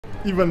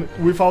even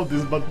without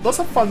this, but that's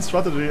a fun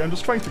strategy. I'm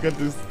just trying to get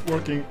this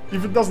working.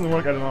 If it doesn't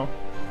work, I don't know.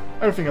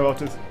 Everything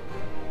about it.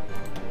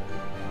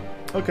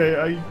 Okay,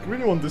 I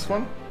really want this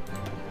one.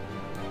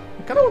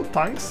 I kinda want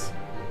tanks.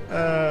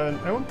 And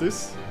I want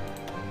this.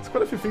 There's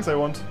quite a few things I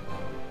want.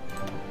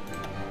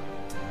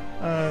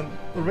 And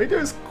radio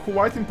is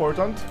quite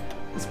important.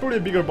 It's probably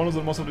a bigger bonus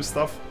than most of this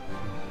stuff.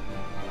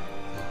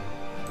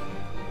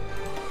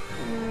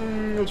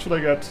 What should I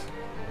get?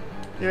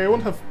 Yeah, I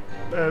won't have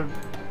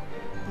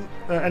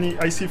any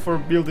IC for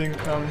building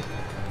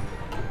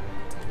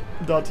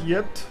that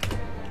yet.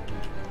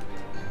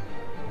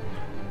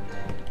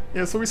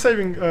 Yeah, so we're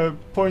saving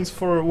points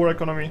for war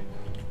economy.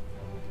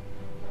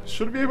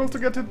 Should be able to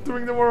get it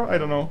during the war? I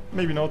don't know.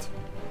 Maybe not.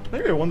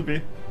 Maybe I won't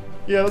be.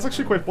 Yeah, that's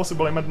actually quite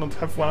possible. I might not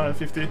have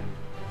 150.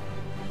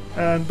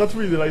 And that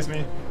really delays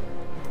me.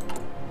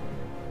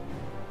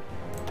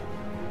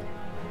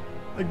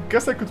 I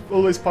guess I could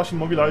always partial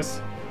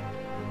mobilize.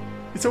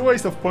 It's a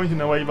waste of point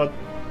in a way, but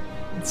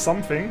it's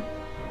something.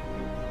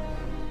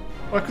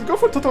 Or I could go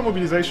for total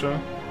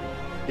mobilization.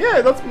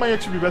 Yeah, that might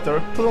actually be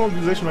better. Total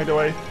mobilization right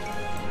away.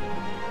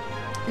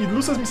 It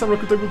loses me some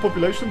recruitable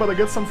population, but I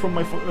get some from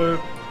my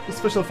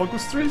special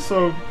focus tree,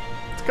 so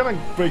it kinda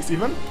breaks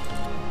even.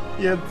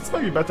 Yeah, this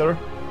might be better.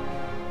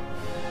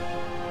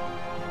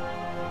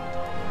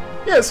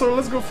 Yeah, so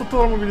let's go for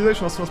total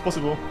mobilization as soon as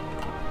possible.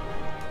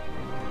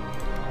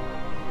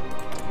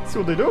 See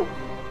what they do?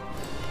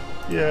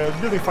 Yeah,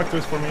 building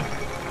factories for me.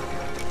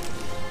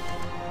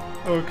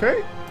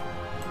 Okay.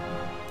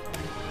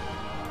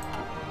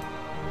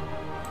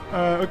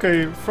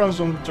 Okay, France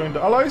don't join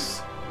the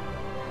Allies.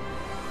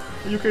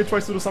 The UK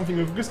tries to do something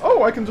with Greece.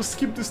 Oh, I can just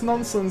skip this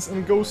nonsense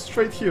and go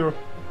straight here.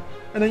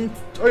 And I need...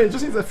 Oh yeah,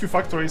 just need a few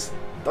factories.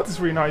 That is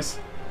really nice.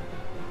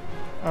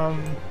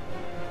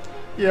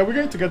 Yeah, we're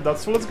going to get that,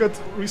 so let's get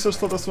research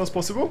slot as soon as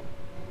possible.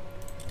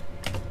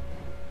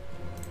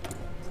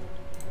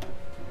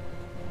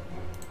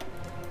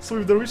 So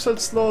with the research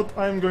slot,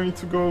 I'm going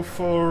to go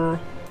for...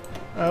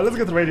 let's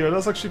get radio,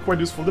 that's actually quite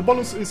useful. The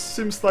bonus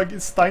seems like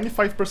it's tiny,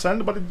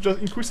 5%, but it just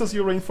increases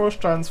your reinforced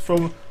chance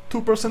from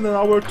 2% an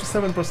hour to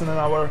 7% an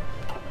hour,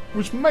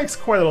 which makes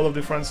quite a lot of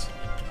difference.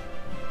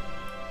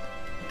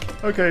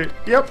 Okay,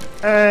 yep,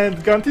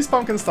 and guarantee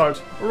spam can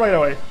start right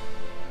away.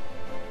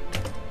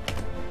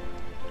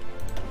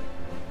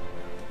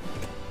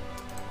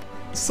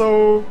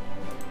 So,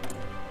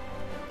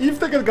 if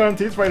they get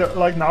guaranteed right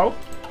like now,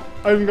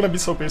 I'm gonna be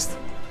so pissed.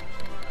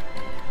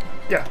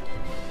 Yeah,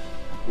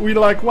 we're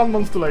like 1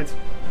 month too late.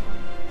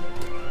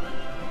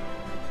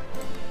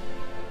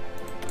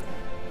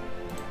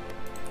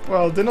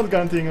 Well, they're not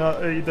guaranteeing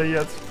a day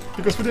yet,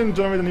 because we didn't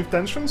generate any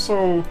tension,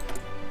 so...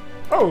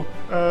 Oh,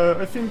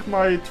 I think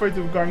my trade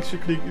with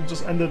Guangxi Clique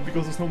just ended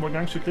because there's no more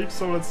Guangxi Clique,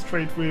 so let's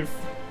trade with...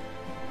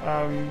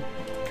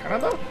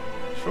 Canada?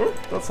 Sure,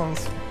 that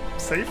sounds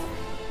safe.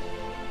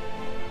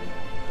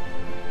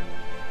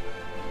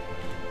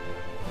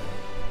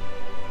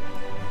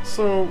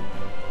 So,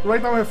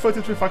 right now I have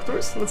 33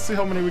 factories, let's see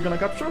how many we're gonna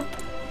capture.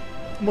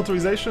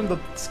 Motorization,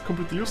 that's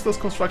completely useless.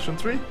 Construction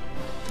 3,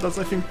 that's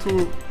I think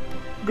too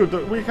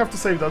good. We have to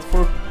save that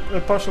for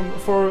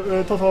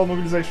total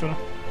mobilization.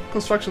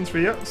 Construction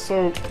 3, yeah,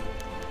 so...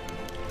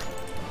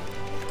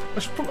 I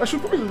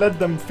should probably let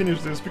them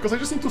finish this, because I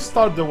just need to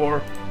start the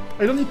war.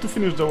 I don't need to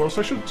finish the war,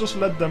 so I should just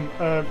let them,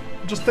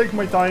 just take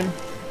my time.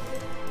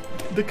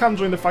 They can't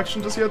join the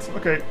faction just yet,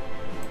 okay.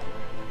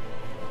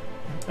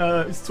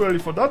 It's too early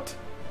for that.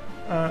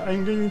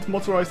 I'm going to need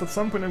motorized at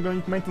some point, I'm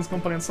going to need maintenance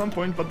company at some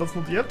point, but that's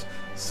not yet.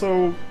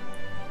 So,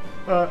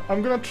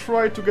 I'm gonna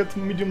try to get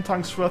medium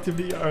tanks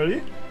relatively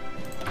early.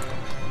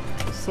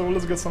 So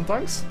let's get some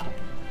tanks.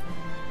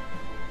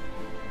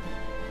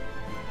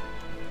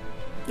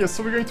 Yes,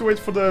 so we're going to wait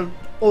for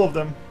all of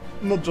them,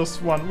 not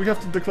just one. We have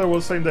to declare war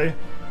the same day.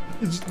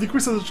 It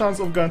decreases the chance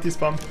of guarantee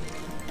spam.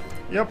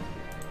 Yep.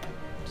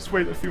 Just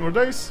wait a few more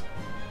days.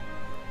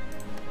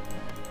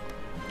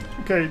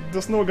 Okay,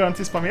 there's no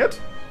guarantee spam yet.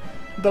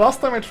 The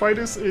last time I tried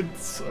this,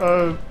 it's...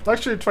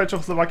 actually I tried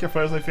Czechoslovakia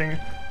first, I think.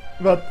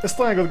 But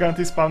Estonia got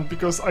guarantee spammed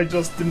because I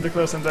just didn't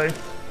declare same day.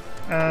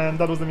 And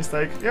that was the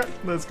mistake. Yeah,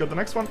 let's get the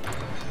next one.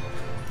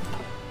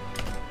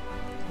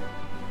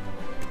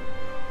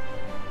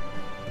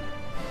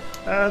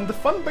 And the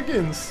fun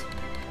begins.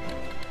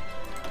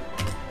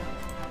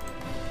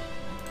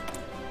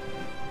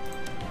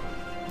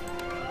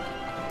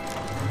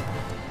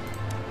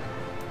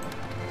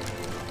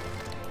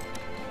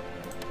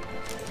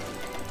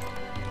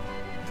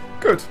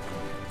 Good.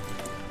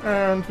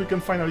 And we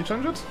can finally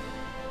change it.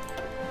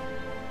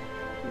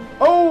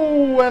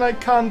 Oh, and I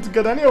can't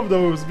get any of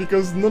those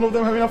because none of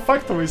them have enough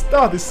factories.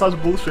 That is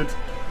such bullshit.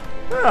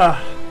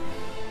 Ah.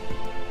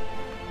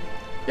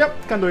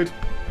 Yep, can't do it.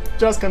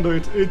 Just can't do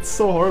it. It's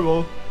so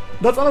horrible.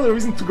 That's another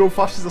reason to go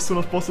fascist as soon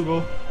as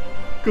possible.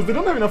 Because they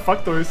don't have enough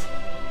factories.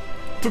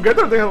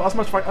 Together they have as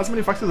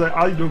many factories as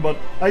I do, but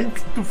I need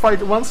to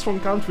fight one strong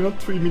country, not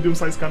 3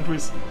 medium-sized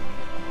countries.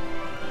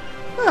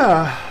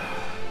 Ah.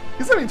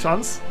 Is there any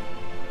chance?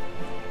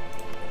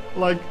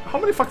 Like, how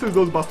many factories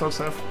those bastards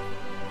have?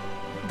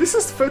 This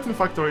is 13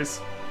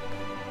 factories.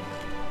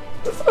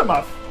 Let's do the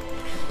math.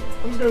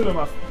 I'm just gonna do the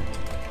math.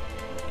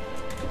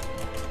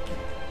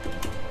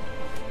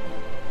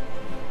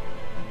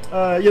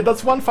 Yeah,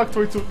 that's one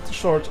factory too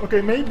short. Okay,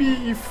 maybe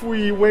if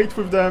we wait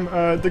with them,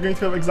 they're going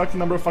to have exact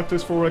number of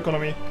factories for war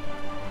economy.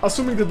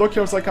 Assuming the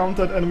dockyards are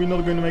counted and we're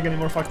not going to make any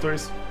more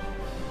factories.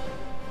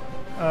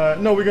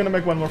 No, we're going to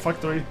make one more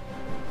factory.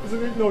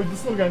 No,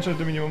 it's not going to change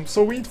the minimum.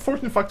 So we need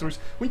 14 factories.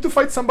 We need to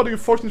fight somebody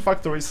with 14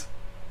 factories.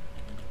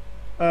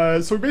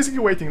 So we're basically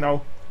waiting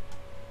now.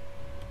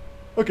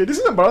 Okay, this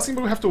is embarrassing,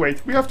 but we have to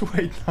wait. We have to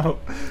wait now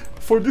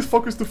for this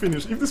focus to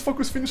finish. If this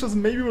focus finishes,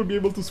 maybe we'll be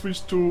able to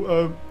switch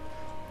to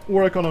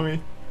war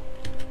economy.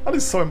 That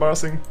is so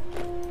embarrassing.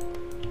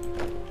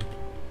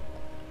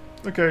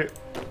 Okay.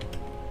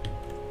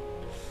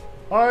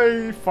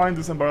 I find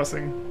this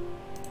embarrassing.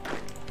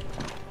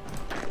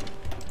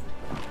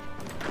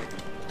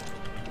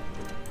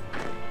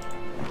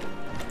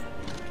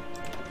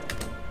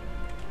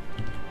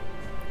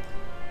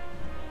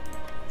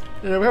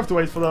 Yeah, we have to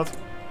wait for that.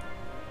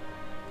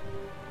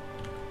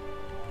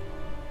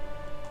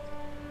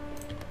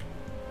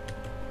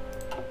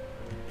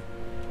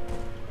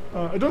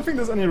 I don't think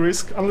there's any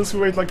risk unless we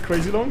wait like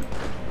crazy long.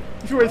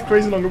 If you wait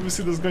crazy long,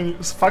 obviously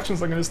there's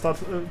factions are going to start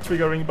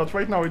triggering, but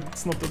right now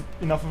it's not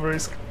enough of a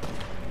risk.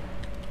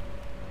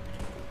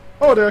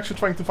 Oh, they're actually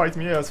trying to fight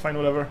me. Yeah, it's fine,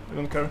 whatever. I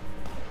don't care.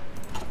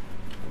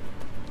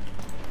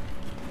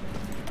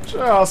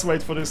 Just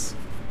wait for this.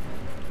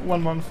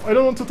 1 month. I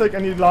don't want to take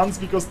any lands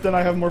because then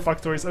I have more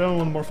factories. I don't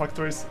want more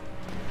factories.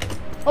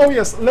 Oh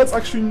yes, let's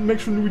actually make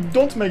sure we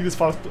don't make this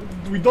fast.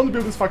 We don't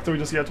build this factory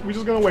just yet. We're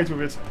just gonna wait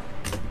with it.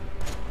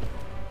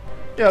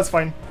 Yeah, it's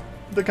fine.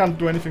 They can't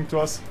do anything to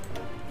us.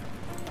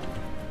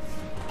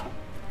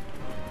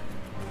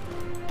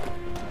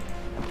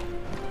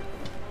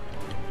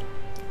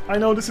 I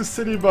know this is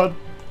silly, but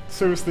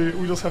seriously,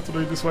 we just have to do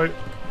it this way.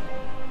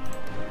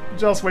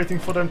 Just waiting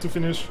for them to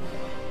finish.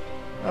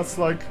 That's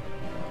like...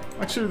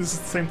 Actually, this is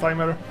the same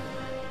timer.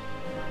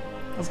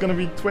 That's gonna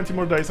be 20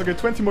 more days. Okay,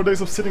 20 more days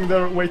of sitting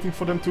there waiting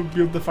for them to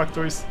build the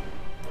factories.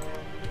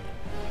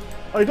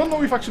 I don't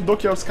know if actually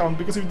dockyards count,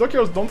 because if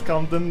dockyards don't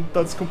count, then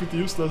that's completely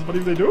useless. But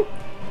if they do,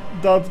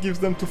 that gives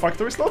them 2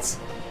 factory slots,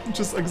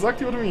 which is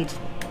exactly what we need.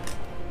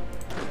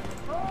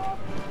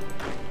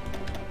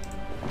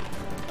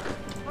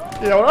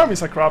 Yeah, our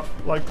armies are crap.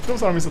 Like,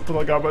 those armies are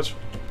total garbage.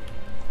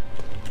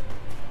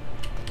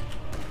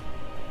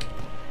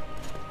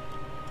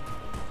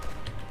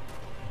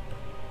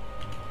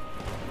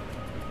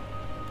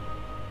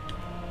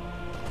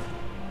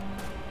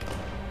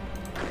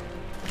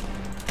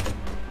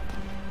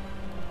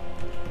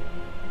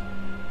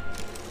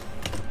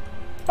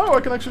 Oh, I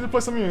can actually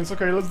deploy some units.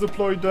 Okay, let's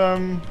deploy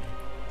them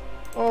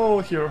all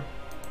here.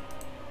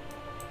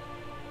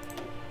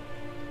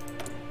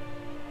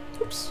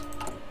 Oops.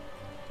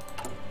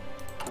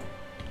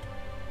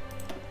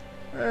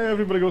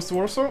 Everybody goes to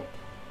Warsaw.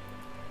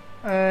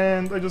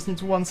 And I just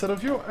need 1 set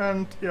of you,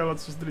 and yeah,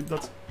 let's just delete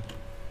that.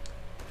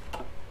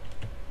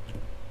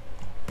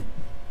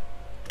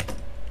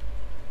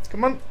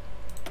 Come on.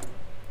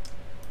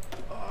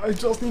 I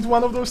just need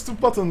 1 of those 2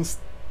 buttons.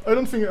 I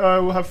don't think I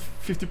will have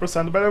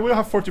 50%, but I will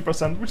have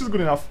 40%, which is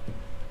good enough.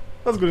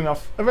 That's good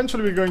enough.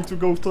 Eventually we're going to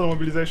go total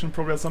mobilization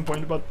probably at some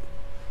point, but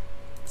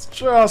let's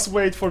just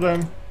wait for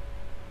them.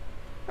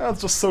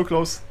 That's just so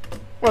close.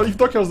 Well, if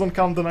dockyards don't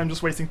count, then I'm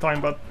just wasting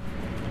time, but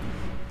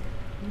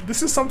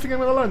this is something I'm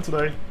gonna learn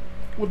today.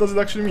 What does it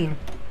actually mean?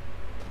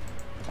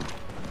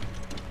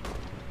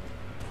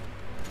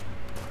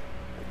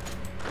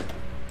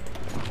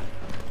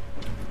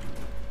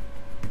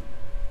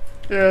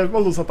 Yeah,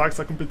 all those attacks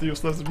are completely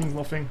useless, it means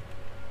nothing.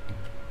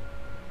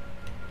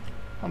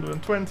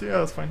 120, yeah,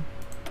 that's fine.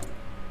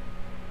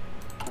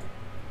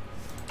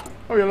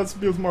 Oh yeah, let's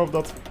build more of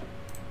that.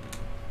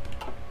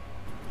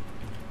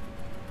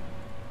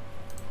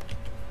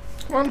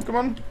 Come on, come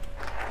on.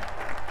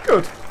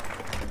 Good.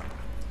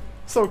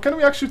 So, can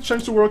we actually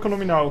change the war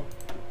economy now?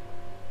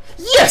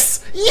 Yes!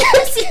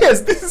 Yes,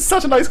 yes! This is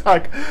such a nice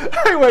hack!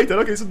 I waited.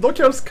 Okay, so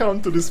dockyards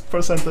count to this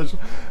percentage.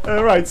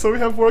 Right, so we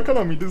have war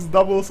economy. This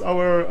doubles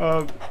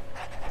our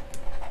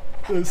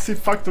seed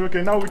factor.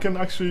 Okay, now we can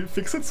actually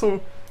fix it,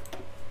 so...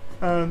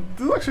 this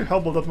doesn't actually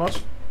help all that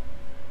much.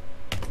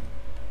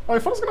 Oh, I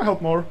thought it was gonna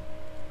help more.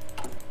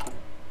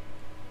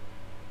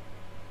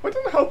 Why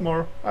didn't it help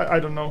more? I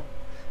don't know.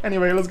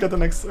 Anyway, let's get the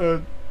next...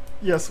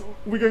 yes,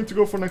 we're going to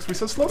go for next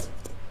research slot.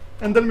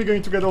 And then we're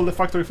going to get all the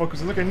factory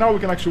focuses. Okay, now we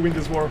can actually win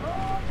this war.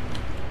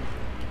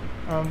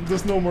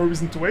 There's no more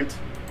reason to wait.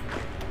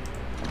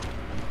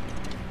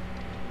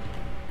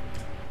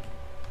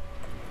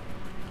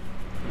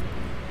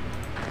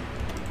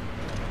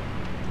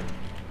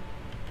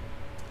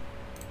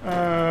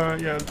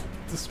 Yeah,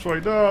 destroy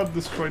that,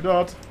 destroy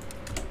that.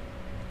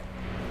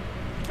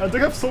 They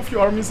have so few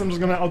armies, I'm just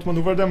gonna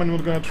outmaneuver them and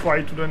we're gonna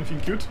try to do anything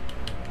cute.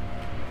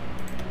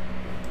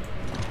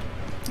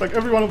 Like,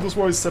 every one of those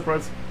wars is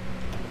separate.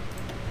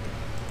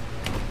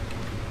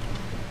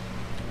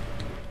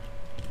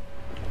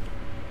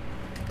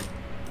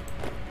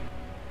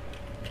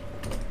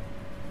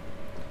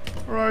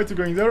 Alright, you're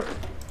going there.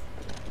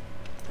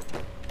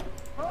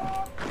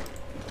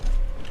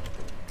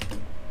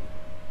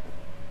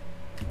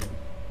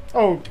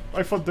 Oh,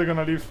 I thought they're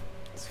gonna leave.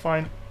 It's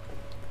fine.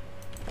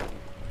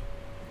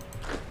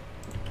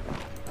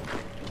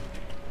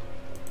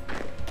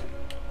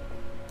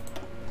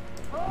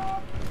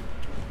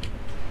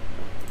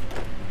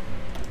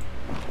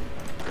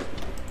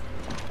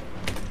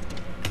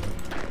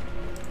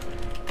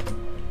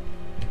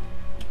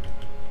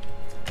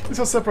 These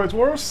are separate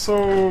wars,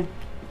 so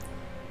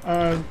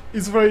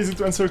it's very easy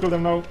to encircle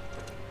them now.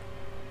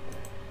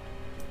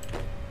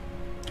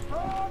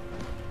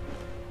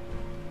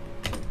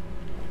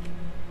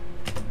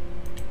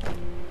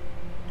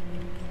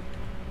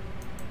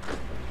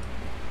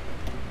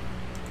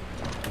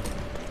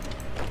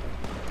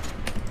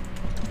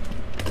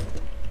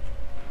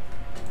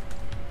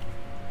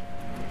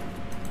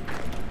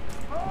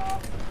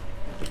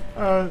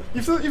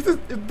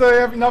 If they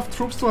have enough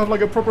troops to have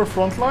like a proper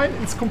front line,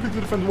 it's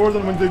completely different war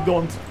than when they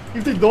don't.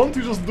 If they don't,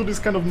 you just do this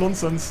kind of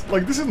nonsense.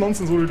 Like, this is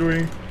nonsense what we're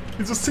doing.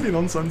 It's just silly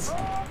nonsense.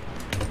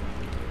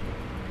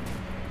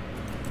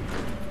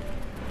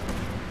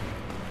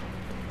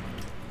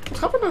 What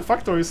happened to the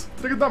factories?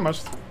 Did they get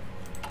damaged?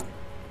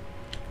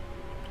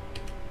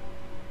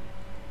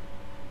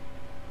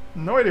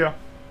 No idea.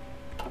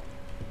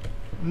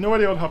 No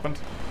idea what happened.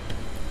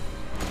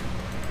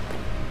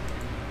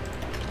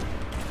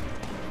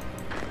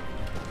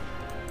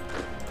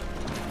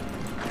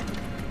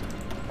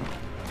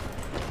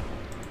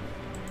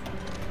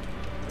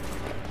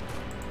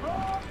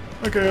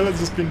 Okay, let's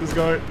just pin this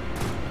guy.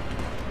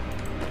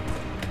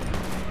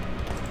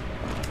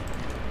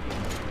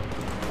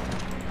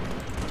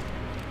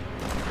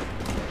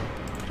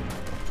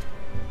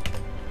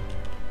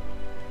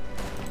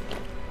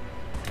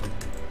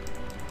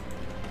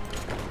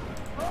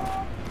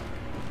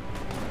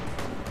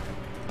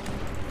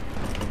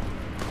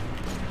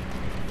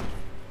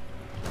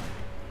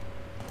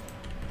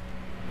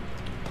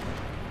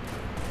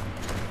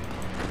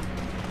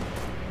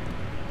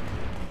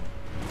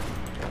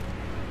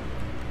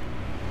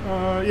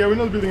 Yeah, we're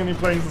not building any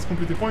planes, it's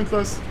completely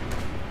pointless.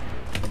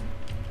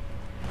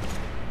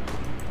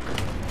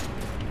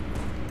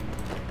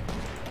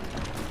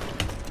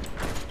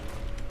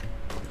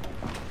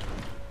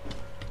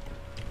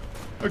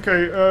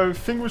 Okay, I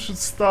think we should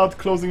start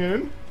closing it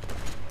in.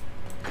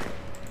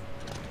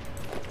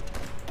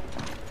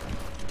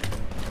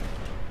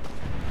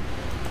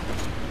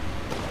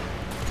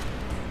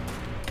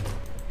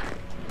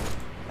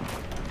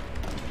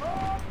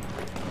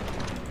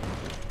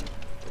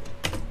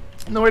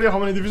 No idea how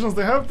many divisions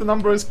they have. The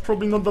number is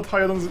probably not that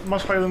higher than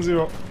much higher than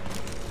 0.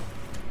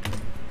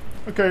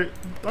 Okay,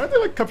 aren't they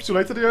like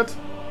capitulated yet?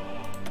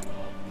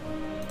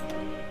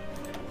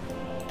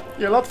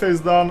 Yeah, Latvia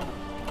is done.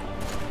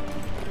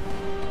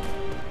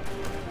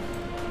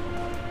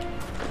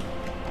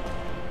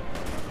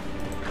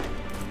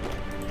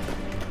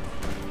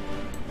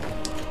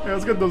 Yeah,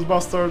 let's get those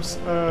bastards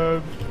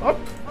up.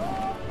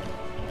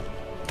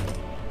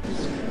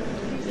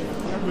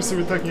 Obviously,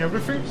 we're taking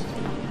everything.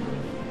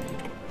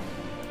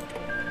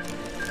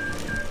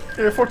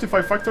 Yeah,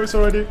 45 factories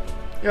already.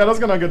 Yeah, that's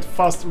gonna get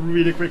fast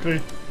really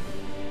quickly.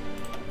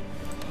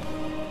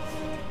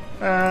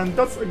 And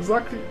that's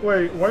exactly...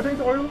 Wait, why take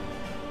the oil?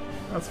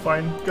 That's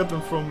fine, get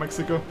them from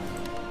Mexico.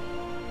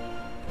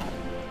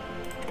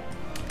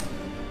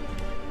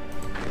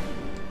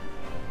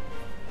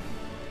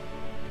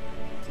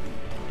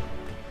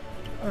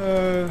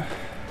 Yeah,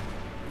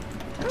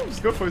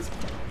 just go for it.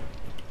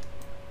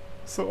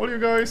 So all you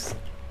guys...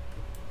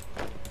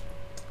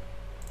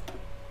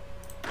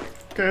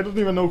 Okay, I don't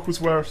even know who's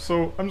where,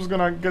 so I'm just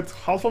gonna get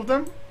half of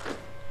them.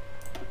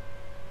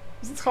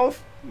 Is it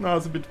half? No,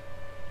 it's a bit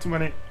too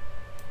many.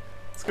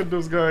 Let's get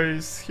those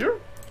guys here.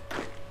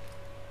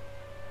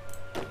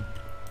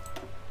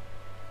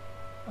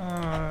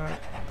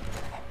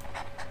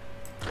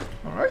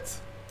 Alright.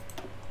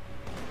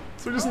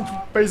 So we just need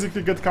to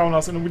basically get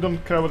Kaunas and we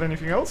don't care about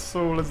anything else,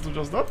 so let's do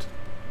just that.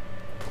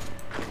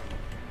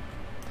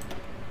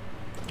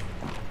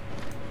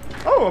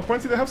 Oh,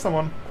 apparently they have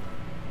someone.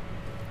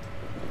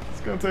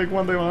 It's gonna take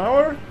 1 day, 1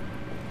 hour.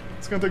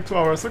 It's gonna take 2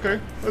 hours. Okay,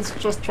 let's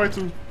just try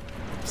to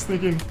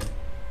sneak in.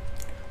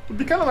 Would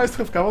be kinda nice to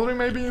have cavalry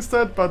maybe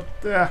instead, but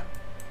yeah,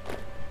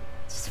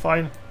 it's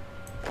fine.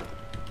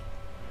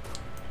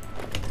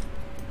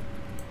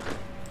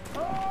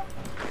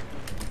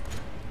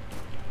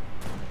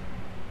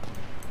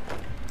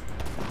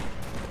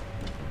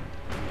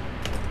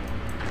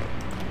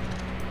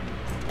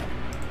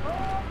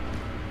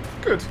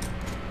 Good.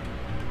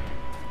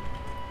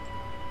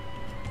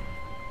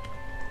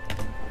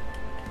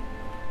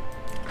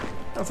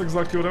 That's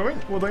exactly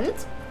what I need.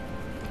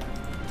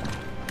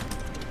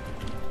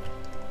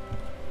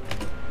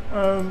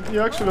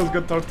 Yeah, actually, let's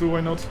get Tartu,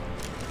 why not?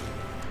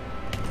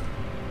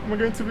 Am I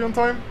going to be on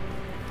time?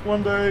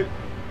 1 day...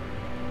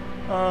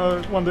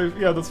 1 day,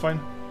 yeah, that's fine.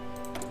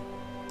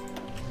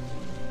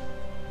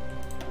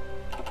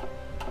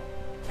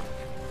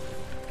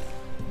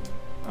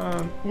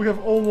 We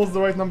have almost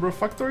the right number of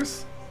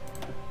factories.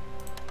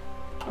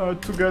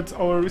 to get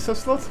our research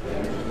slot.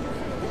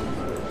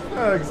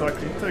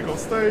 Exactly, take all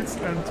states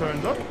and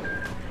turn up.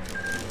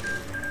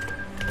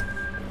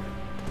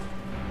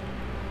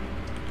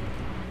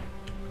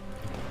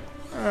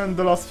 And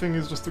the last thing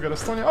is just to get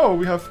Estonia. Oh,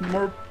 we have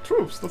more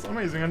troops, that's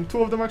amazing, and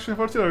 2 of them actually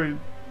have artillery,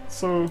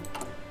 so...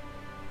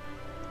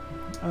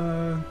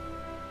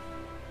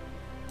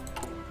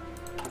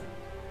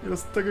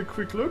 let's take a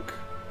quick look.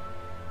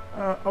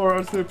 Our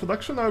artillery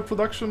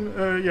production,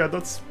 yeah,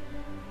 that's...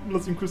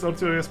 Let's increase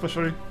artillery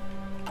especially.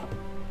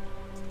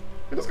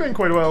 It is going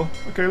quite well.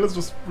 Okay, let's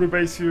just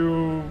rebase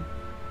you,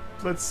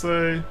 let's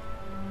say...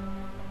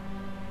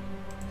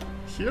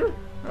 here?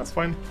 That's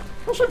fine.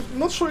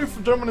 Not sure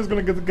if Germany is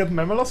gonna get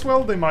Memel as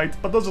well, they might,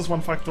 but that's just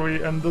one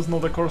factory and there's no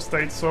decor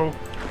state, so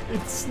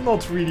it's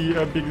not really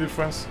a big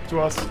difference to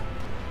us.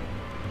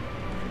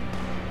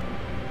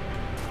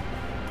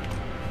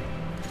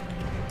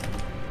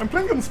 I'm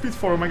playing on speed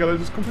 4, oh my god, I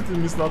just completely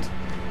missed that.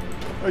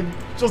 I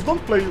just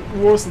don't play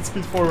wars at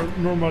speed 4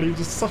 normally,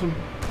 just such a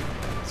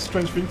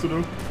strange thing to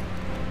do.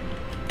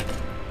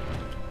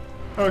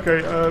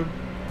 Okay,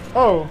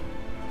 oh!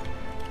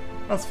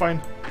 That's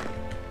fine.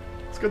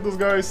 Let's get those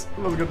guys,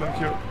 let's get them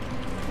here.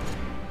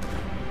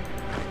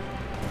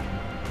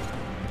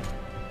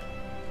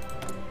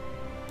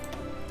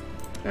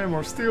 And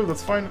more steel,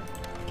 that's fine.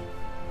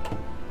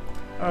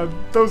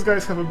 Those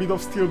guys have a bit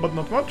of steel, but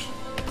not much.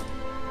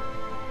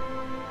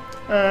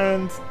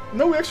 And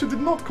no, we actually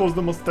did not cause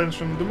the most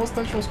tension. The most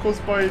tension was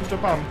caused by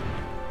Japan.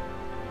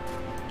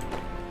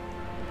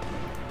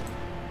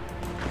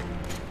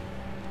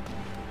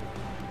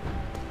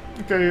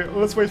 Okay,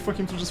 let's wait for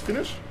him to just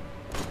finish.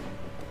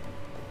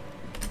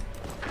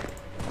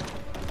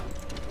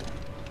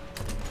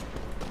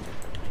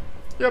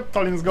 Yep,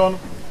 Tallinn's gone.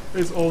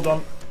 It's all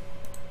done.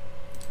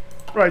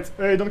 Right,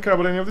 I don't care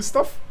about any of this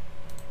stuff.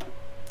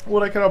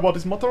 What I care about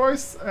is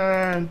motorized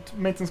and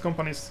maintenance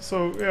companies.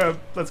 So yeah,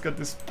 let's get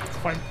this. It's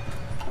fine.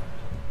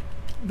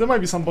 There might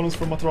be some bonus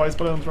for motorized,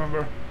 but I don't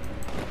remember.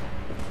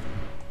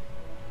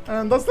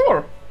 And that's the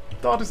war.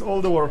 That is all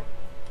the war.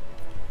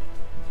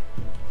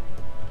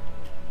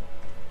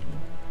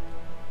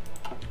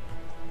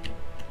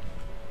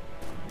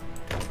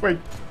 Wait,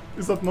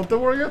 is that not the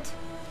war yet?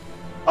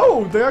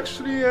 Oh, they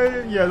actually,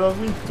 yeah, they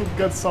need to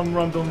get some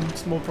random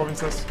small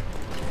provinces.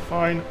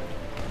 Fine.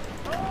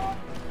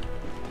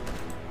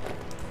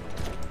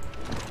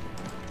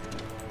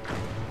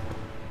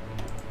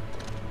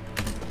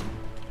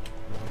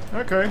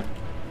 Okay.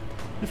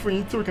 If we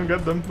need to, we can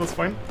get them, that's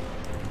fine.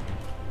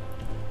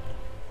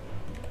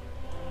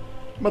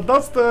 But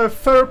that's the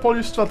fair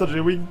Polish strategy.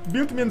 We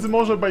built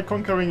Międzymorze by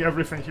conquering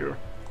everything here.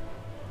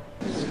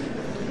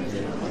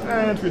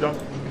 And we're done.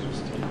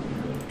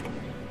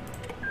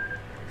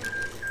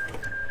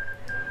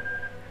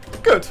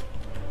 Good.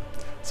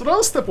 So that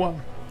was step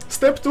 1.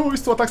 Step 2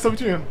 is to attack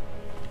Soviet Union.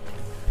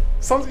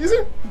 Sounds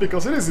easy?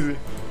 Because it is easy.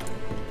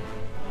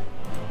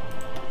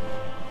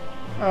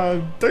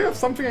 They have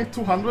something like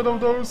 200 of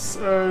those,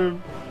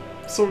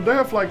 so they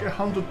have like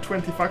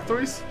 120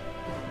 factories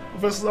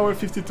versus our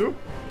 52.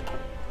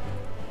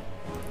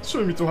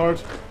 Shouldn't be too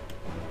hard.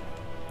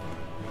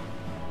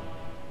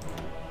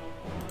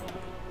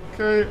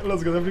 Okay,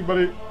 let's get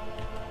everybody.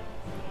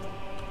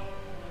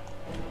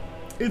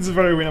 It's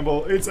very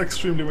winnable, it's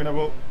extremely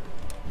winnable.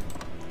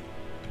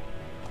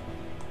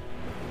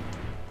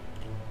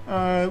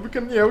 We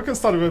can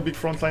start with a big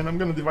front line. I'm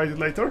gonna divide it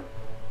later.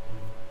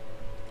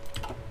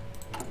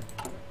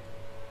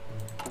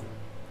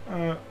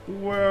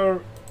 Where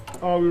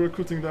are we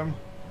recruiting them?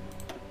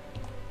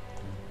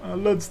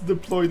 Let's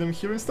deploy them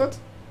here instead.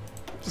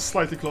 Just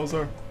slightly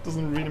closer.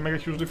 Doesn't really make a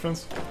huge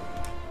difference.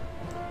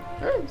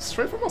 Yeah,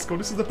 straight from Moscow.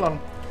 This is the plan.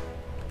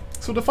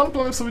 So the fun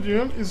plan of Soviet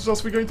Union is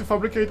just we're going to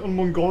fabricate on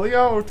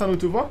Mongolia or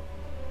Tanutuva,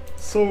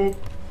 so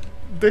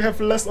they have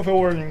less of a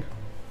warning.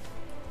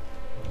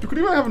 You could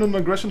even have an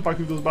aggression pact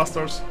with those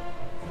bastards.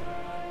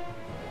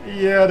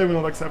 Yeah, they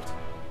will not accept.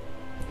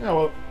 Yeah,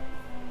 well.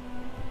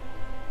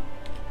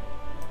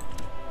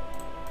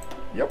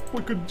 Yep,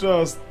 we could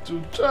just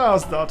do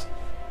just that.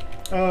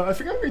 I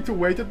think I'm going to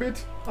wait a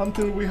bit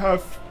until we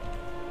have...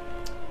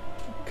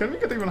 Can we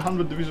get even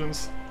 100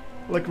 divisions?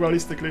 Like,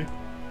 realistically?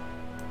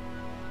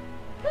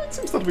 It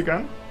seems that we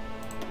can.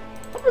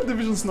 100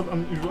 divisions is not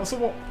unusual,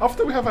 so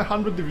after we have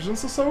 100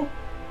 divisions or so,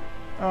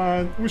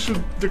 we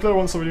should declare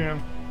one Soviet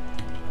Union.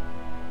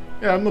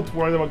 Yeah, I'm not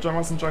worried about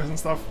Germans and Czechs and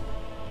stuff.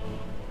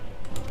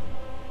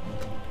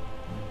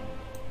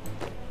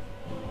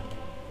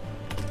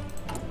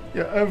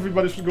 Yeah,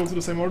 everybody should go to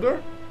the same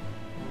order.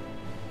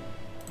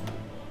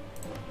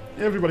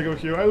 Yeah, everybody go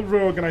here. I'll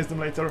reorganize them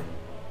later.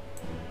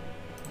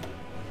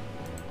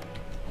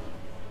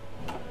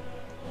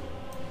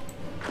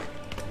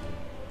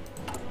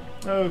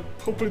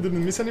 Hopefully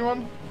didn't miss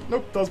anyone.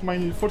 Nope, that's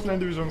my 49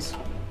 divisions.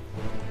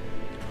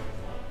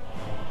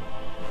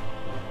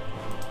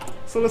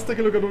 So let's take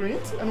a look at what we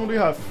need and what we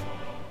have.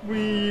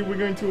 We're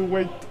going to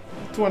wait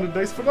 200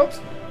 days for that.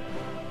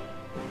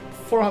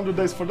 400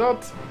 days for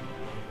that.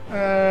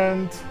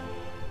 And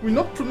we're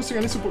not producing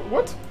any support.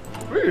 What?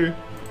 Really?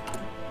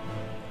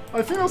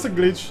 I think it was a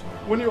glitch.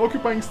 When you're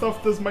occupying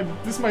stuff, this might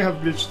have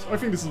glitched. I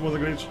think this was a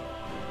glitch.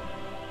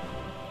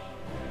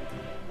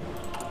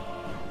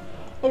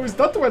 Oh, is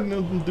that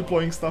when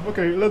deploying stuff?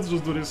 Okay, let's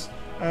just do this.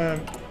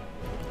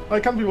 I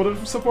can't be bothered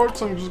with support,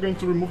 so I'm just going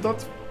to remove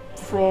that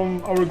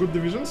from our good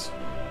divisions.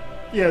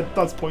 Yeah,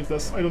 that's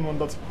pointless. I don't want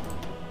that.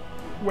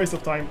 Waste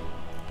of time.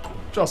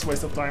 Just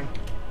waste of time.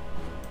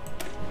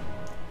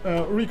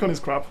 Recon is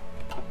crap.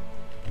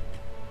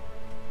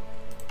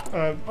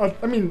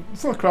 I mean,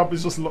 it's not crap,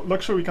 it's just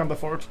luxury we can't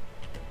afford.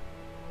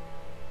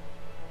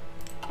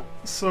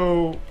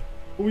 So,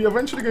 we're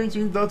eventually going to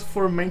need that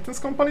for maintenance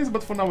companies,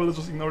 but for now we'll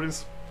just ignore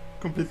this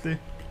completely.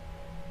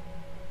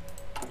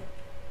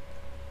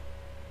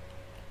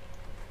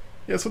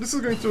 Yeah, so this is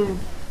going to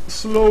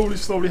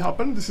slowly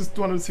happen. This is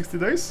 260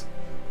 days.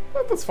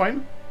 That's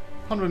fine.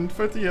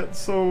 130, yeah.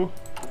 So,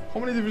 how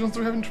many divisions do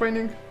we have in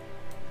training?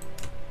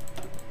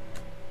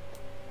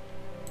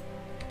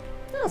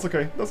 Yeah, that's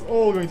okay. That's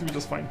all going to be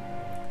just fine.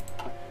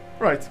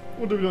 Right,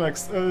 what do we do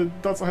next?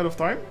 That's ahead of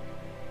time.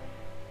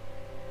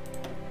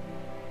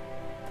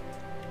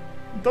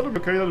 That'll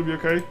be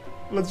okay.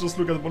 Let's just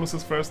look at the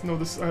bonuses first. No,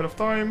 this is ahead of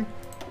time.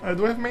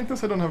 Do I have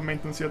maintenance? I don't have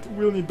maintenance yet.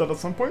 We'll need that at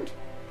some point.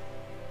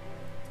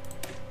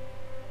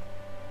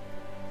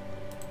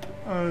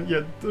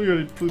 Yeah,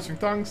 you're producing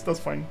tanks, that's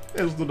fine.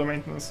 Yeah, just do the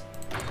maintenance.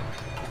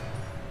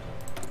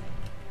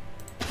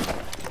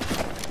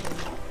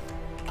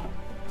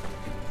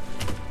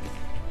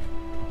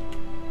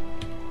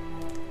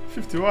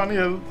 $51,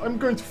 yeah, I'm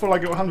going to for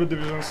like 100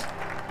 divisions.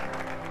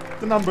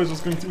 The number is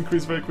just going to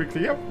increase very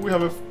quickly. Yep, we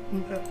have an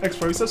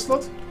extra research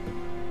slot.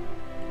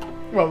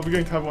 Well, we're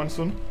going to have one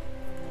soon.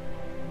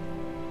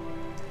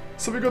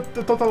 So we got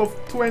a total of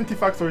 20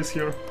 factories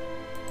here.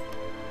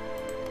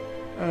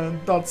 And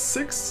that's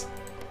 6.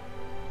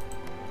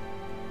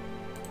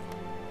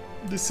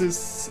 This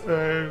is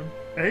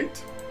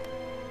 8.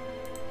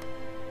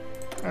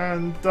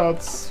 And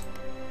that's...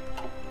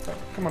 Oh,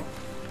 come on.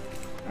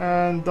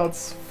 And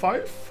that's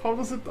 5? How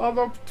does it add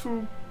up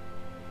to...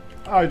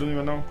 I don't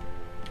even know.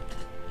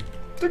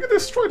 Did they get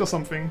destroyed or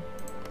something?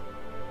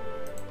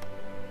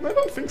 I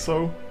don't think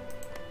so.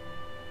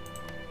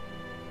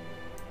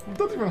 Did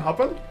that even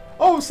happen?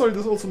 Oh, sorry,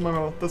 there's also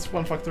mammal. That's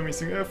one factor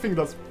missing. I think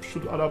that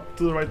should add up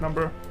to the right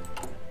number.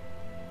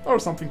 Or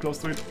something close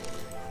to it.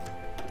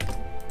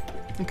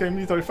 Okay,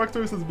 military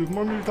factories. Let's build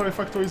more military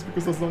factories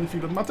because that's the only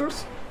thing that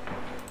matters.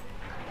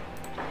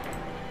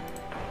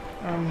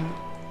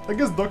 I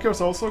guess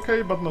dockyards are also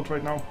okay, but not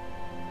right now.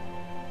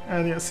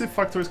 And yeah, ship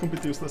factory is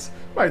completely useless.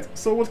 Right,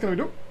 so what can we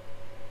do?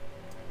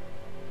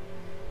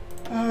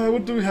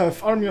 What do we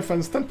have? Army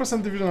offense,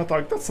 10% division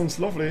attack. That sounds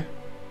lovely.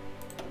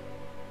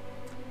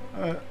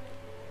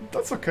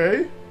 That's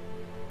okay.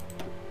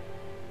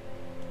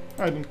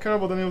 I don't care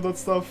about any of that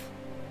stuff.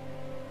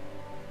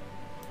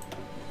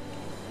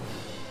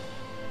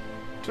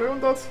 Try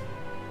on that.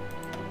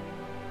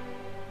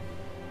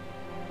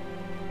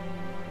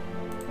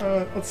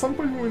 At some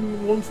point we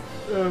want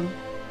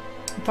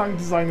tank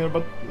designer,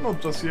 but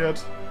not just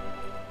yet.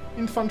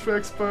 Infantry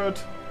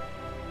expert.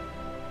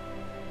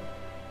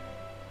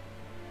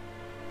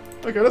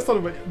 Okay, let's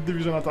start with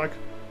division attack.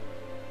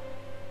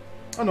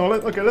 Oh no,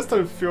 okay, let's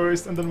start with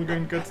Furist and then we're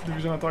going to get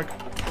division attack.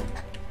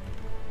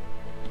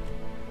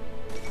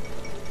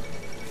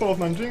 Fall of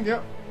Nanjing,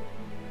 yeah.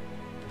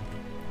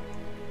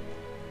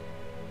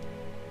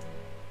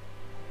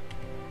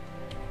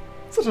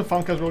 Such a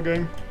fun casual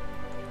game.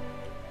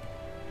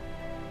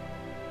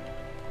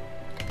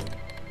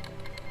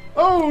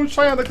 Oh,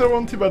 China declared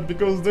on Tibet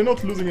because they're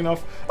not losing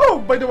enough. Oh,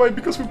 by the way,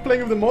 because we're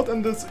playing with the mod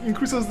and this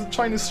increases the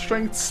Chinese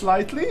strength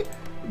slightly,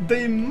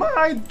 they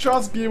might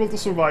just be able to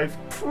survive.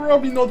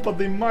 Probably not, but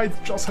they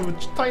might just have a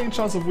tiny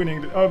chance of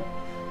winning,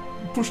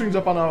 pushing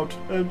Japan out.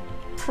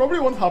 Probably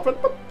won't happen,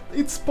 but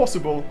it's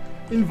possible.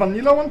 In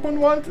Vanilla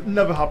 1.1,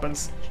 never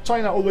happens.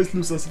 China always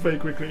loses very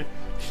quickly.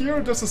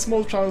 Here, there's a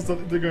small chance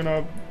that they're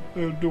gonna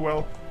do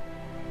well.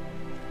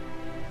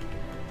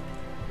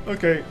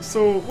 Okay,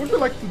 so what do you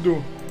like to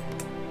do?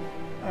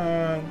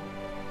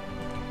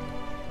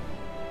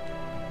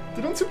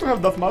 They don't seem to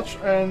have that much,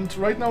 and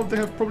right now they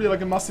have probably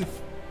like a massive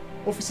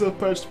officer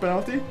purge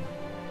penalty,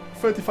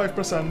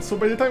 35%. So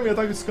by the time we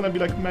attack, it's gonna be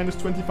like minus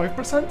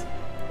 25%.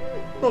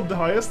 Not the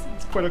highest,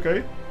 it's quite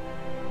okay.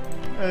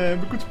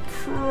 We could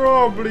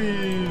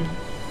probably...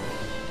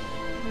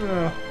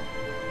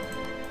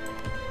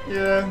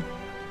 yeah,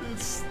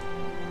 it's...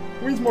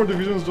 we need more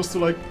divisions just to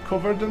like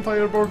cover the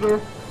entire border.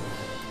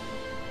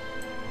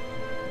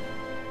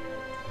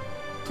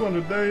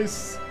 200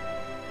 days,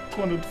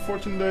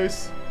 214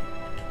 days.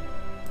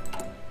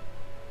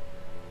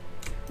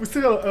 We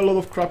still have a lot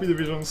of crappy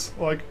divisions,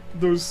 like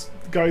those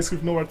guys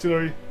with no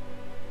artillery.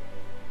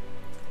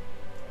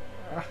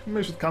 Maybe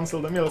I should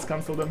cancel them. Yeah, let's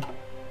cancel them.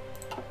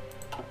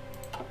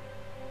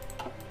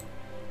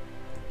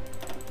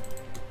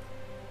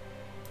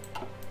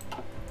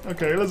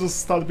 Okay, let's just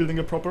start building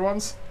the proper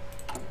ones.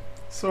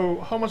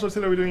 So, how much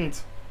artillery do we need?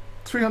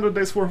 300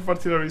 days worth of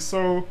artillery,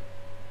 so...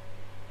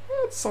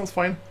 that sounds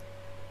fine.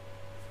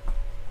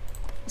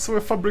 So a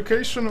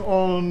fabrication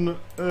on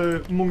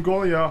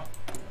Mongolia,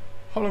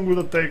 how long will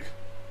that take?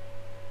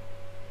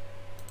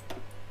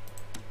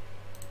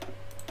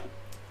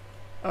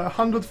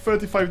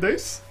 135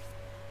 days.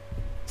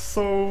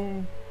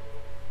 So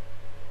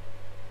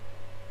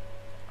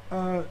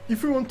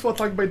if we want to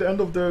attack by the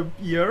end of the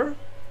year,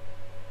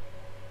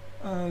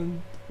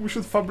 we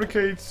should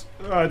fabricate,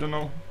 I don't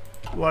know,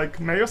 like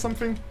May or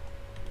something.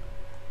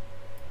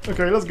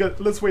 Okay,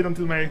 let's wait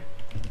until May.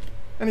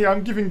 And yeah,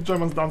 I'm giving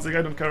Germans Danzig,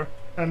 I don't care.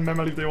 And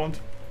Memel if they want.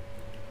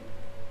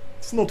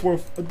 It's not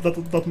worth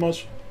that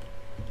much.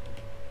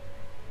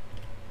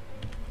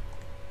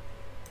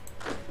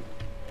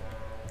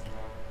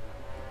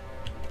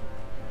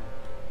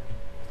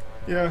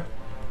 Yeah.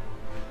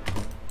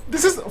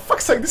 This is,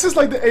 fuck's sake, this is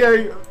like the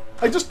AI.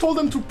 I just told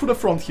them to put a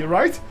front here,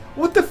 right?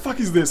 What the fuck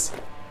is this?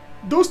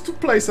 Those two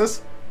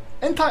places,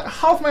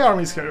 half my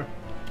army is here.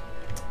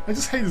 I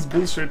just hate this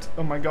bullshit.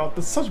 Oh my god,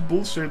 that's such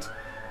bullshit.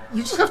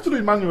 You just have to do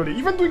it manually,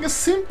 even doing a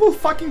simple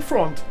fucking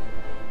front.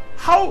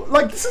 How,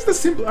 like, this is the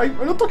simple, I'm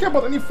not talking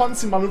about any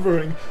fancy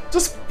maneuvering.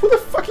 Just put a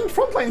fucking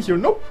front line here.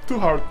 Nope, too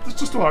hard. That's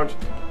just too hard.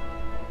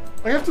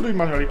 I have to do it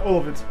manually, all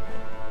of it.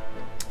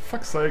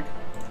 Fuck's sake.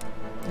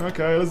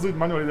 Okay, let's do it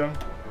manually then.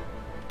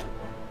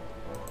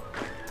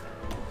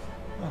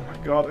 Oh my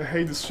god, I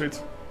hate this shit.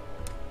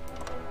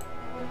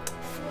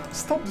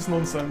 Stop this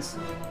nonsense.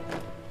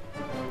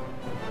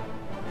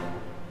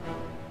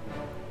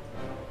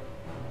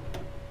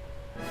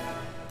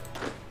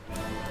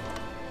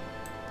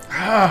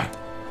 Ah!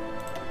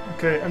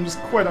 Okay, I'm just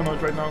quite annoyed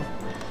right now.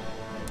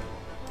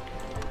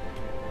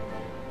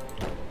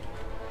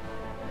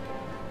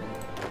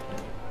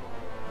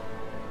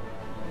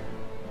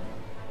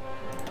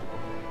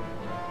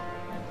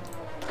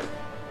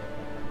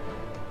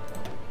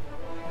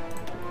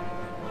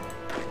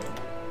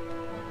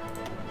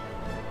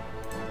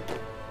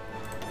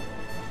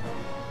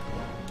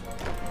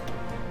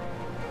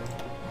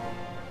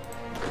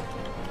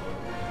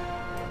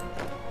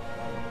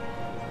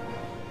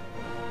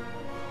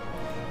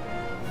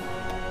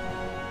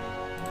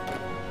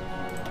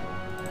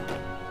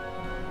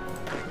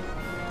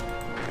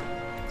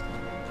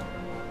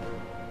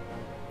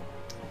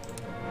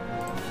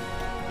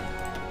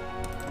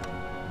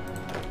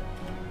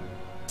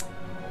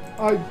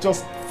 I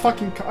just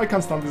fucking I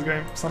can't stand this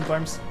game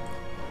sometimes.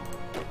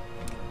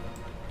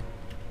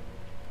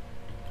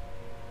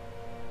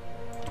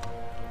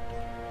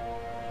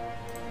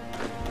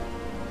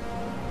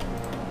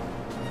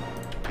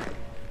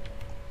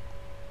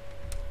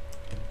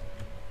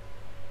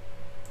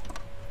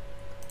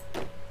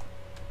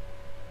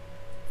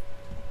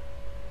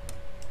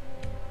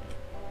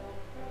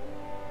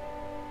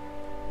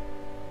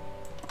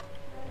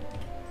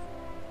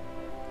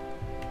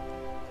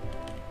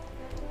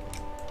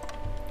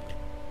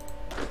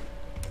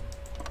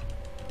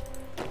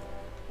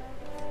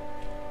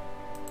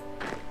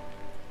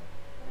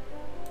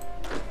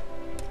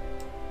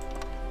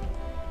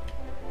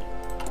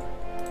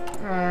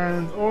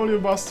 And all you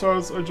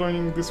bastards are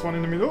joining this one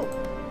in the middle.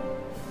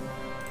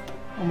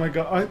 Oh my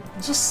god,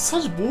 just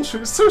such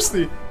bullshit.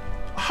 Seriously,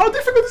 how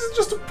difficult is it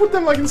just to put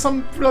them like in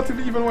some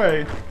relatively even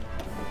way?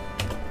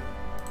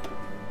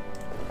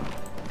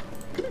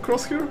 Can you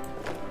cross here?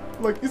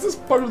 Like, is this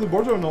part of the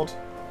border or not?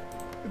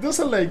 There's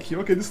a lake here.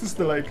 Okay, this is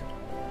the lake.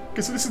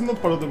 Okay, so this is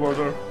not part of the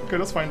border. Okay,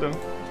 that's fine then.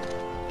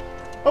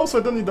 Oh, so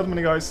I don't need that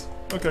many guys.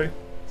 Okay,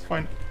 it's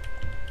fine.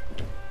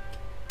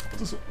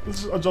 Let's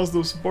just adjust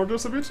those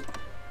borders a bit.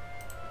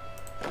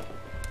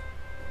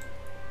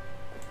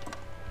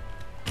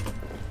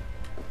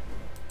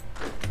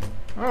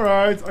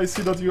 Alright, I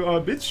see that you are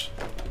a bitch.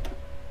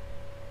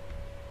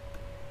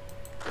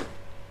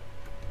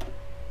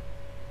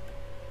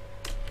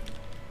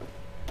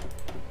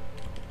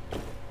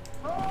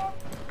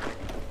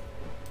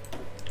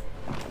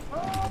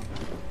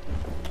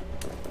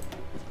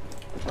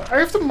 I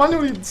have to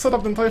manually set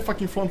up the entire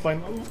fucking front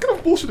line. What kind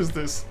of bullshit is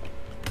this?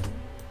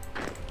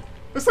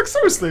 It's like,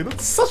 seriously,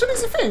 that's such an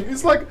easy thing.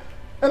 It's like,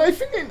 and I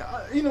think in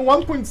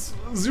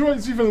 1.0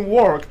 it even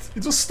worked.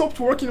 It just stopped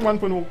working in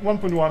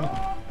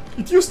 1.1.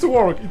 It used to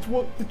work, it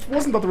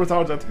wasn't that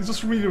retarded, it's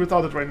just really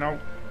retarded right now.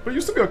 But it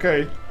used to be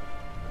okay.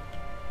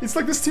 It's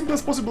like the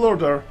simplest possible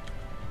order.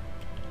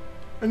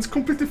 And it's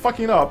completely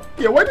fucking up.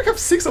 Yeah, why do you have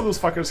 6 of those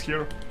fuckers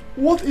here?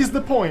 What is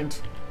the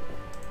point?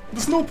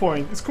 There's no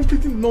point, it's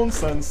completely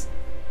nonsense.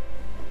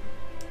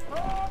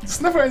 There's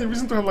never any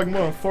reason to have like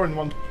more than 4 in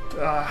one.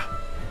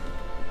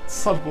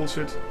 Such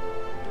bullshit.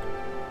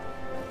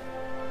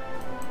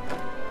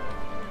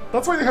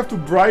 That's why they have to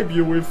bribe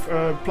you with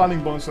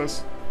planning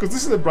bonuses. Because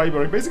this is a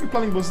bribery. Basically,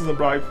 planning bonus is a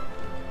bribe.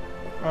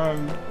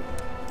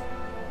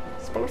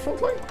 It's part of the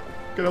front line?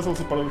 Okay, that's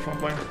also part of the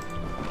front line.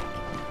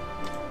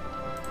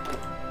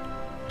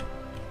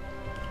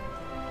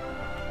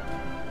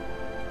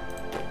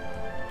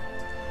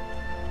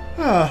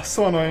 Ah,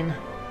 so annoying.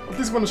 At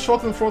least when the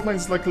shortened front line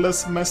is like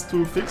less mess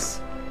to fix.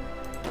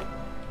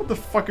 What the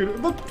fuck are you...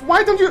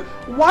 Why don't you...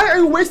 Why are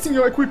you wasting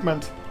your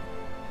equipment?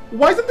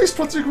 Why don't they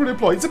strategically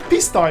deploy? It's a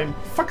peacetime.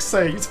 Fuck's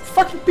sake, it's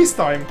fucking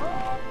peacetime.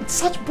 It's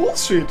such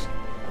bullshit!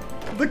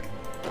 Like,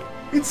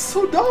 it's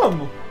so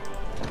dumb!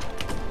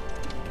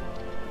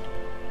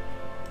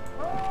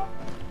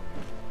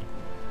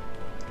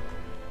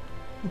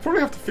 We'll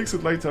probably have to fix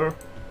it later.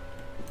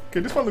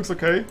 Okay, this one looks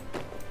okay.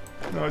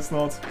 No, it's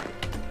not.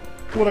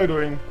 What are you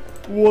doing?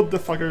 What the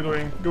fuck are you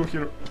doing? Go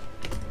here.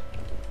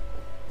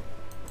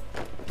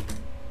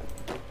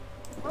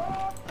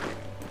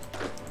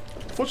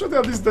 Fortunately,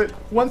 at least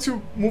once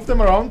you move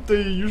them around,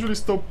 they usually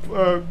stop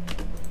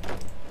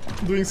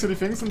doing silly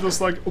things and just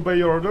like obey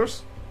your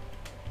orders.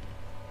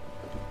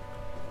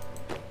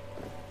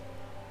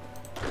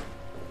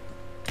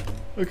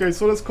 Okay,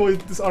 so let's call it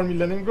this army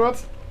Leningrad.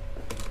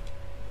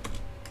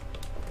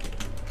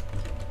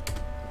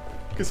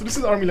 Okay, so this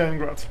is army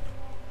Leningrad.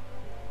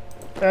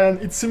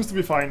 And it seems to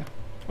be fine.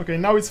 Okay,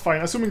 now it's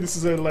fine. Assuming this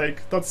is a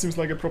lake, that seems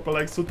like a proper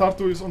lake. So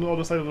Tartu is on the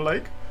other side of the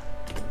lake.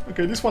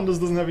 Okay, this one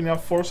just doesn't have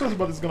enough forces,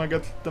 but it's gonna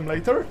get them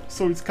later,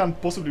 so it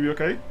can't possibly be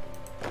okay.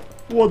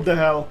 What the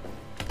hell?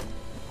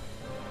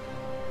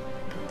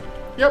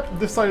 Yep,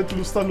 decided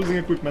to start losing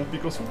equipment,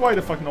 because why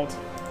the fuck not?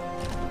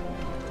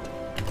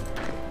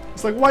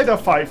 It's like, why the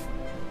 5?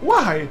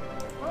 Why?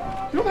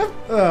 You don't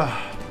have...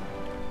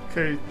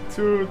 Okay,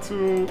 2...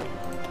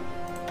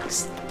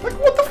 Like,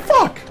 what the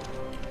fuck?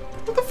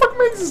 What the fuck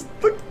makes this...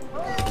 Like,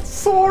 it's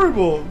so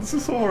horrible. This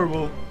is so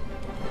horrible.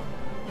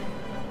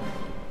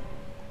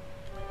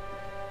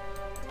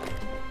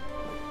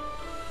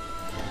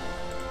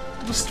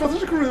 Just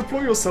strategically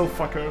redeploy yourself,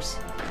 fuckers.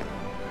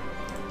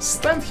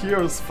 Stand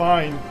here is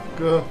fine.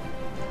 Good.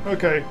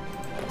 Okay.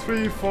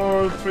 3,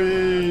 4,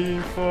 3,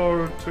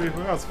 4, 3,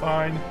 4. That's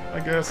fine, I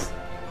guess.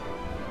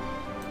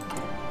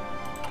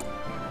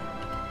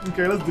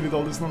 Okay, let's delete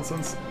all this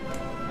nonsense.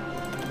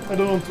 I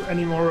don't want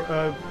any more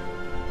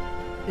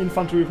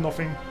infantry with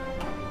nothing.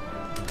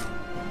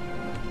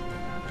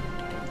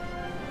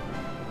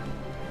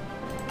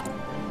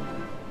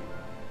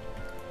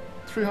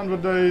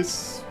 $300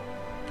 days,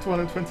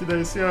 220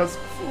 days, yeah, it's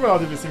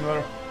relatively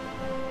similar.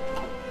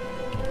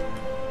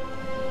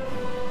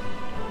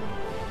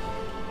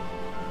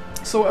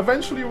 So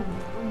eventually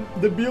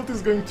the build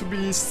is going to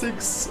be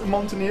 6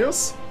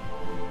 mountaineers,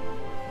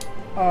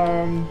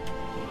 2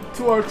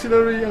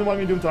 artillery and 1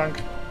 medium tank.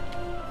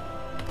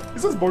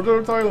 Is this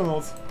border tile or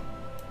not?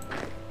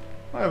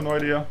 I have no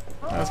idea.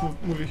 Let's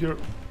move it here.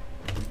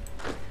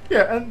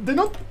 Yeah, and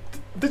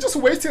they're just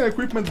wasting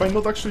equipment by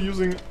not actually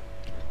using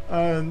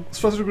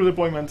strategic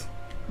deployment.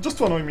 Just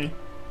to annoy me.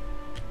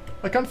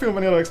 I can't think of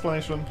any other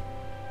explanation.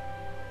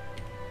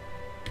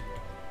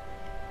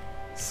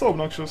 So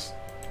obnoxious.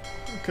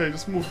 Okay,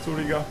 just move to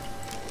Riga.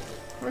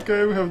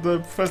 Okay, we have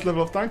the first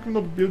level of tank. We're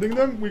not building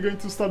them. We're going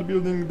to start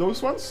building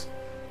those ones.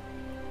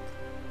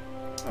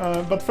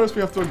 But first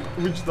we have to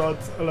reach that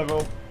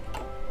level.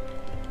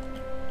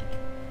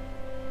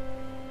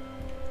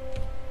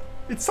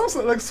 It sounds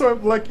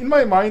like in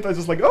my mind I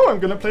just like, oh, I'm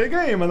gonna play a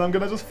game and I'm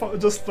gonna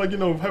just like, you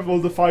know, have all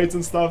the fights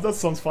and stuff. That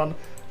sounds fun.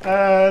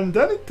 And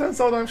then it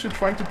turns out I'm actually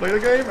trying to play the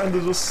game and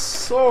there's just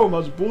so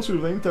much bullshit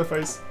with the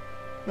interface.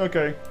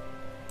 Okay.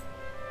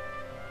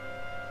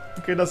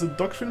 Okay, that's a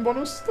doctrine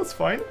bonus. That's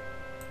fine.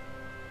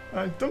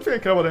 I don't think I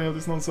care about any of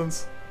this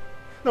nonsense.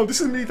 No,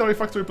 this is military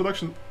factory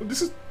production.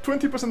 This is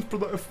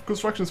 20%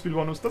 construction speed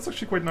bonus. That's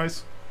actually quite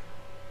nice.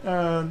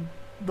 And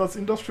that's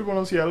industry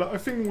bonus. Yeah, I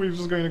think we're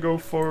just going to go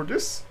for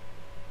this.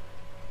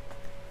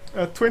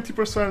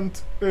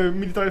 20%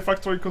 military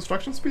factory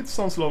construction speed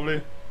sounds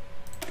lovely.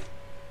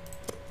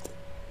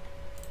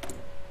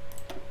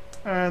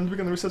 And we're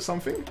gonna research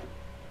something.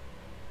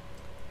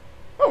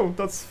 Oh,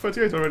 that's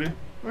 38 already.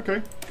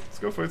 Okay, let's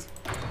go for it.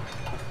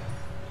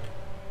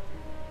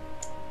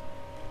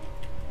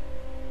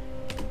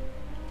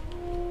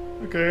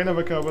 Okay, I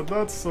never care about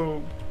that,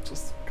 so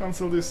just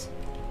cancel this.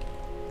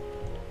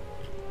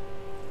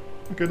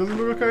 Okay, does it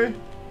look okay?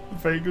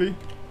 Vaguely.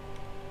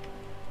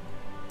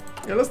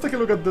 Yeah, let's take a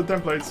look at the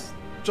templates,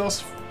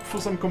 just for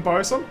some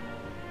comparison.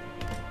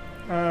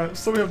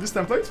 So we have this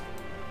template,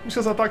 which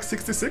has attack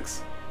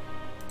 66.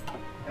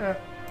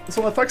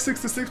 So attack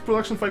 66,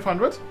 production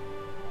 500.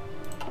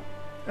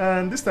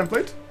 And this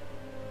template,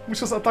 which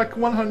has attack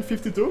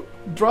 152,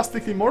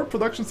 drastically more,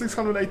 production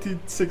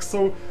 686.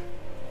 So,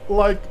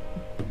 like,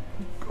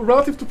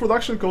 relative to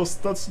production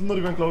cost, that's not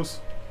even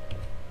close.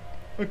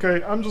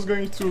 Okay, I'm just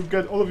going to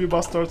get all of you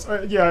bastards.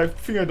 Yeah, I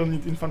think I don't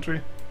need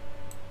infantry.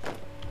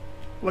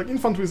 Like,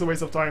 infantry is a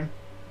waste of time.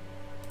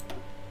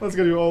 Let's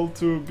get you all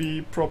to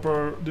be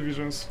proper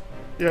divisions.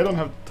 Yeah, I don't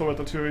have turret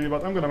artillery,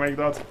 but I'm gonna make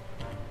that.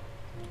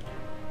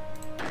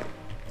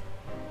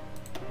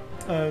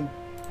 And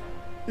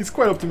it's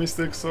quite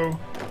optimistic, so...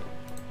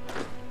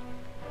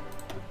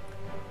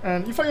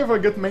 And if I ever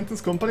get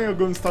maintenance company, I'll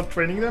go and start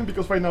training them,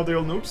 because right now they're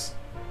all noobs.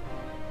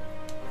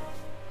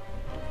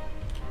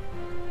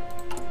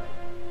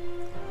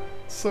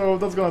 So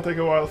that's gonna take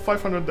a while.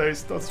 500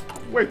 days, that's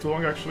way too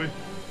long actually.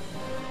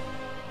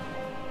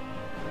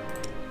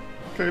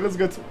 Okay, let's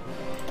get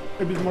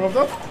a bit more of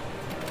that.